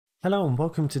Hello and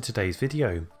welcome to today's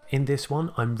video. In this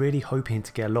one, I'm really hoping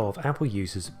to get a lot of Apple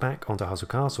users back onto Hustle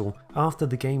Castle after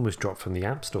the game was dropped from the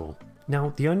App Store.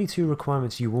 Now, the only two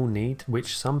requirements you will need,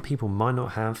 which some people might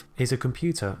not have, is a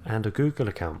computer and a Google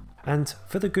account. And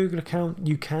for the Google account,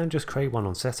 you can just create one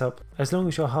on setup, as long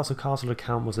as your Hustle Castle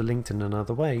account was linked in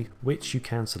another way, which you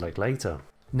can select later.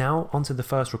 Now onto the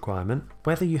first requirement.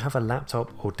 Whether you have a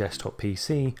laptop or desktop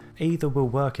PC, either will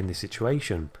work in this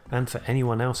situation, and for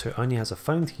anyone else who only has a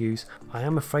phone to use, I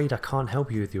am afraid I can't help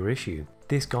you with your issue.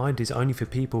 This guide is only for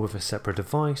people with a separate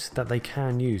device that they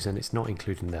can use and it's not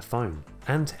including their phone.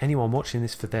 And anyone watching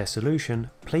this for their solution,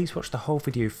 please watch the whole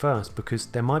video first because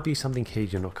there might be something here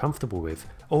you're not comfortable with,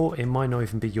 or it might not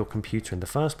even be your computer in the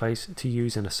first place to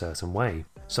use in a certain way.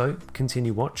 So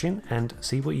continue watching and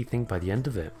see what you think by the end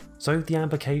of it. So the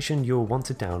application you'll want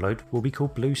to download will be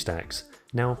called BlueStacks.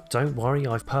 Now don't worry,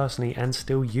 I've personally and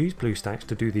still use BlueStacks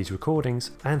to do these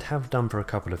recordings and have done for a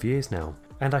couple of years now.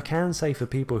 And I can say for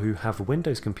people who have a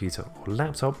Windows computer or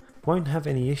laptop won't have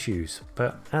any issues,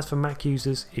 but as for Mac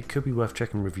users it could be worth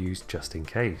checking reviews just in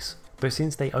case. But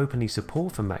since they openly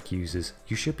support for Mac users,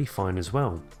 you should be fine as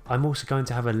well. I'm also going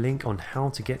to have a link on how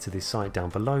to get to this site down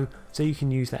below, so you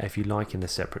can use that if you like in a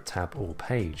separate tab or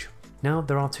page. Now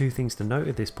there are two things to note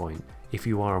at this point. If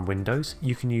you are on Windows,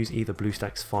 you can use either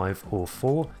BlueStacks 5 or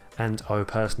 4, and I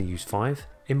personally use 5.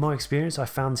 In my experience I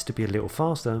found this to be a little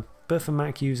faster, but for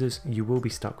Mac users you will be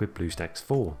stuck with BlueStacks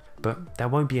 4. But that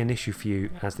won't be an issue for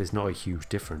you as there's not a huge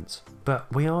difference.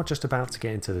 But we are just about to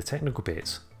get into the technical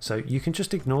bits, so you can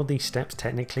just ignore these steps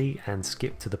technically and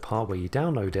skip to the part where you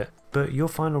download it, but your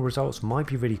final results might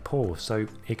be really poor, so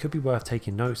it could be worth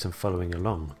taking notes and following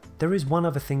along. There is one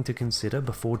other thing to consider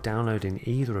before downloading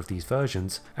either of these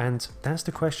versions, and that's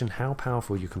the question how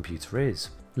powerful your computer is.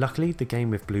 Luckily, the game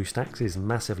with BlueStacks is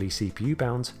massively CPU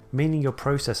bound, meaning your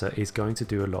processor is going to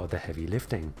do a lot of the heavy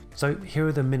lifting. So here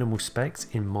are the minimal specs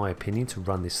in my opinion to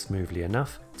run this smoothly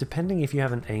enough, depending if you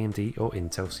have an AMD or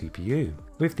Intel CPU.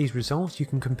 With these results you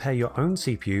can compare your own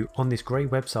CPU on this great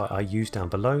website I use down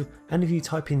below, and if you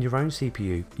type in your own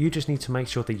CPU, you just need to make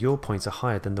sure that your points are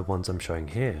higher than the ones I'm showing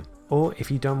here. Or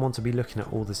if you don't want to be looking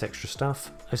at all this extra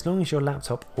stuff, as long as your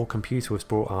laptop or computer was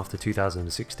bought after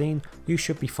 2016, you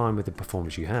should be fine with the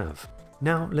performance you have.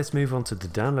 Now let's move on to the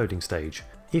downloading stage.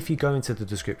 If you go into the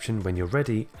description when you're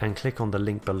ready and click on the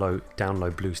link below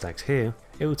download BlueStacks here,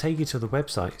 it will take you to the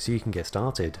website so you can get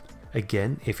started.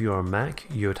 Again, if you're on Mac,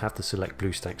 you would have to select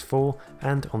BlueStacks 4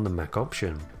 and on the Mac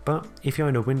option. But if you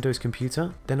own a Windows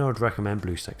computer, then I would recommend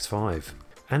BlueStacks 5.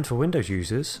 And for Windows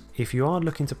users, if you are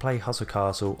looking to play Hustle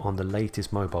Castle on the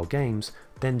latest mobile games,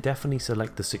 then definitely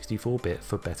select the 64-bit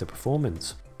for better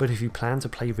performance. But if you plan to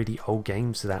play really old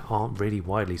games that aren't really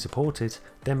widely supported,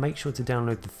 then make sure to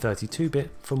download the 32-bit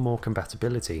for more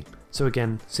compatibility. So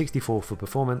again, 64 for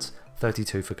performance,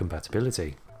 32 for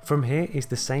compatibility. From here is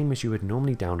the same as you would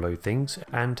normally download things,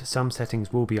 and some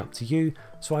settings will be up to you,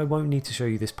 so I won't need to show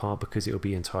you this part because it will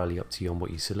be entirely up to you on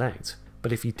what you select.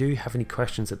 But if you do have any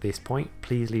questions at this point,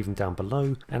 please leave them down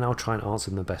below and I'll try and answer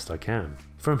them the best I can.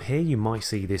 From here you might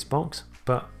see this box,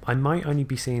 but I might only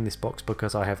be seeing this box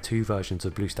because I have two versions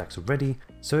of BlueStacks already,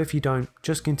 so if you don't,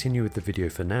 just continue with the video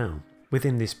for now.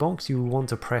 Within this box you will want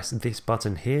to press this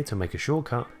button here to make a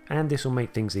shortcut, and this will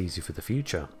make things easy for the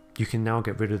future. You can now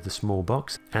get rid of the small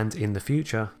box, and in the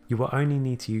future you will only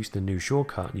need to use the new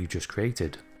shortcut you just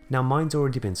created. Now mine's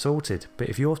already been sorted, but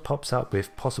if yours pops up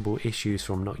with possible issues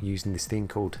from not using this thing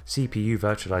called CPU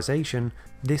virtualization,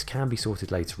 this can be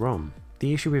sorted later on.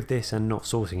 The issue with this and not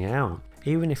sorting it out,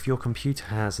 even if your computer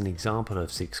has an example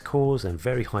of 6 cores and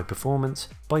very high performance,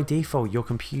 by default your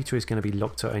computer is going to be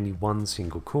locked to only one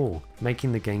single core,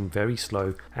 making the game very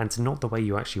slow and not the way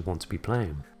you actually want to be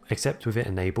playing. Except with it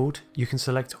enabled, you can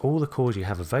select all the cores you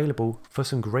have available for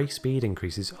some great speed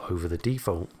increases over the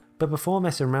default. But before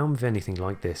messing around with anything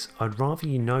like this, I'd rather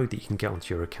you know that you can get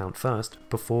onto your account first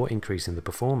before increasing the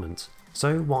performance.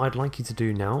 So what I'd like you to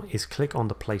do now is click on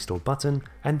the Play Store button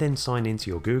and then sign into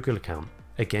your Google account.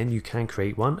 Again, you can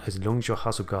create one as long as your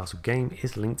Hustle Castle game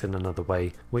is linked in another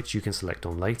way, which you can select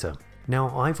on later.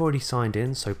 Now I've already signed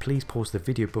in, so please pause the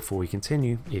video before we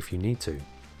continue if you need to.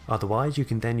 Otherwise you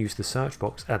can then use the search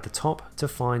box at the top to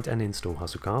find and install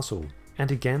Hustle Castle. And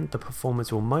again, the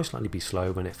performance will most likely be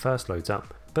slow when it first loads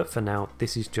up, but for now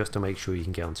this is just to make sure you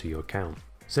can get onto your account.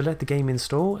 So let the game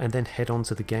install and then head on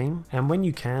to the game, and when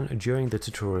you can during the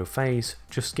tutorial phase,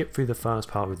 just skip through the first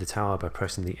part with the tower by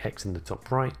pressing the X in the top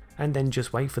right, and then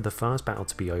just wait for the first battle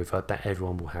to be over that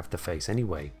everyone will have to face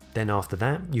anyway. Then after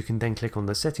that, you can then click on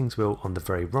the settings wheel on the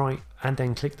very right and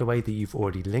then click the way that you've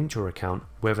already linked your account,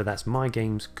 whether that's My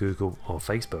Games, Google or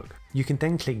Facebook. You can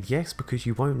then click yes because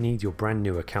you won't need your brand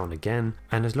new account again,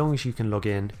 and as long as you can log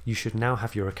in, you should now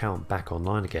have your account back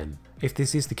online again. If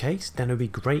this is the case, then it would be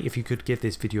great if you could give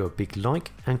this video a big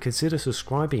like and consider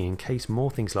subscribing in case more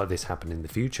things like this happen in the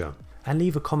future. And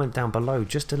leave a comment down below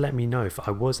just to let me know if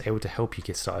I was able to help you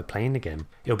get started playing again.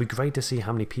 It'll be great to see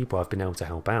how many people I've been able to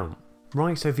help out.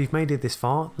 Right, so if you've made it this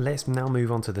far, let's now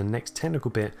move on to the next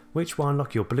technical bit, which will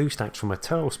unlock your BlueStacks from a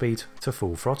turtle speed to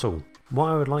full throttle. What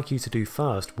I would like you to do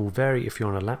first will vary if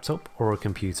you're on a laptop or a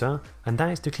computer, and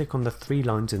that is to click on the 3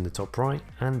 lines in the top right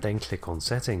and then click on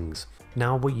settings.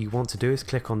 Now what you want to do is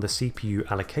click on the CPU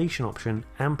allocation option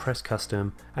and press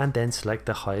custom and then select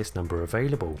the highest number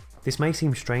available. This may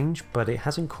seem strange, but it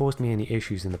hasn't caused me any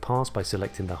issues in the past by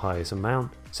selecting the highest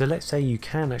amount, so let's say you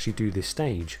can actually do this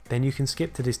stage, then you can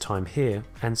skip to this time here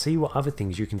and see what other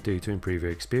things you can do to improve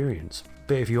your experience.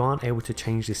 But if you aren't able to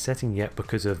change this setting yet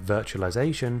because of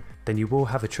virtualization, then you will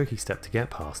have a tricky step to get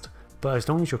past. But as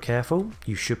long as you're careful,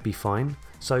 you should be fine.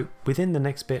 So within the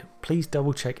next bit, please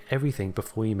double check everything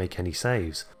before you make any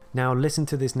saves. Now listen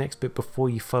to this next bit before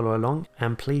you follow along,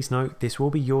 and please note this will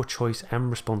be your choice and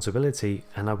responsibility,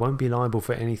 and I won't be liable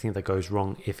for anything that goes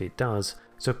wrong if it does,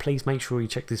 so please make sure you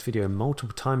check this video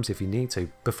multiple times if you need to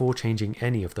before changing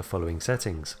any of the following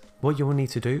settings. What you will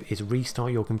need to do is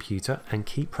restart your computer and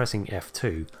keep pressing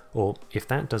F2, or if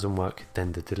that doesn't work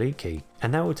then the delete key,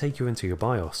 and that will take you into your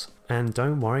BIOS. And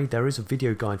don't worry, there is a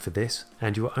video guide for this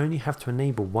and you will only have to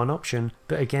enable one option,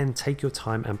 but again take your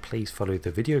time and please follow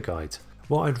the video guide.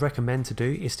 What I'd recommend to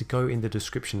do is to go in the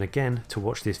description again to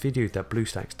watch this video that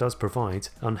BlueStacks does provide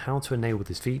on how to enable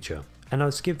this feature. And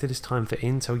I'll skip to this time for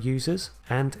Intel users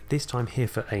and this time here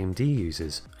for AMD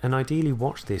users, and ideally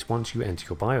watch this once you enter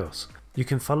your BIOS. You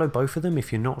can follow both of them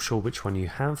if you're not sure which one you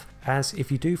have, as if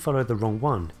you do follow the wrong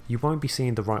one, you won't be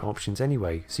seeing the right options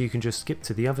anyway, so you can just skip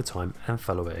to the other time and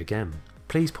follow it again.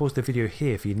 Please pause the video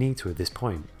here if you need to at this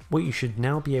point. What you should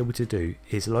now be able to do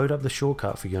is load up the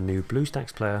shortcut for your new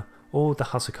BlueStacks player or the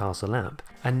Hustle Castle app,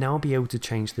 and now be able to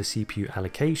change the CPU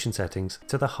allocation settings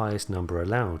to the highest number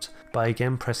allowed, by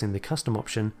again pressing the custom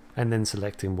option and then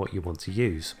selecting what you want to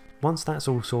use. Once that's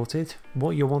all sorted,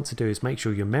 what you'll want to do is make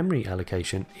sure your memory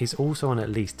allocation is also on at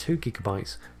least 2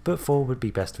 GB, but 4 would be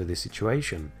best for this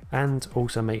situation, and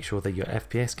also make sure that your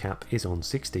FPS cap is on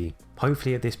 60.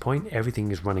 Hopefully at this point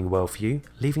everything is running well for you,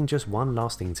 leaving just one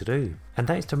last thing to do, and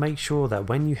that is to make sure that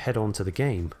when you head on to the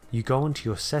game, you go onto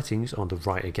your settings on the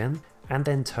right again, and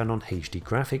then turn on HD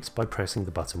graphics by pressing the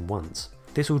button once.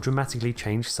 This will dramatically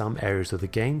change some areas of the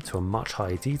game to a much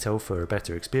higher detail for a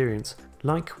better experience,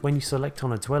 like when you select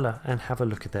on a dweller and have a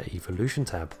look at their evolution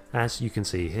tab, as you can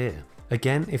see here.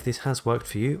 Again, if this has worked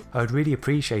for you, I would really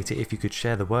appreciate it if you could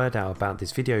share the word out about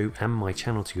this video and my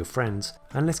channel to your friends,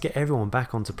 and let's get everyone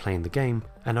back onto playing the game,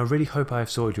 and I really hope I have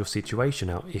sorted your situation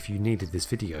out if you needed this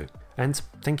video. And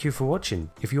thank you for watching.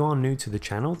 If you are new to the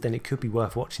channel, then it could be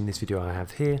worth watching this video I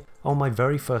have here on my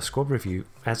very first squad review,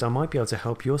 as I might be able to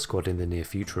help your squad in the near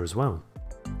future as well.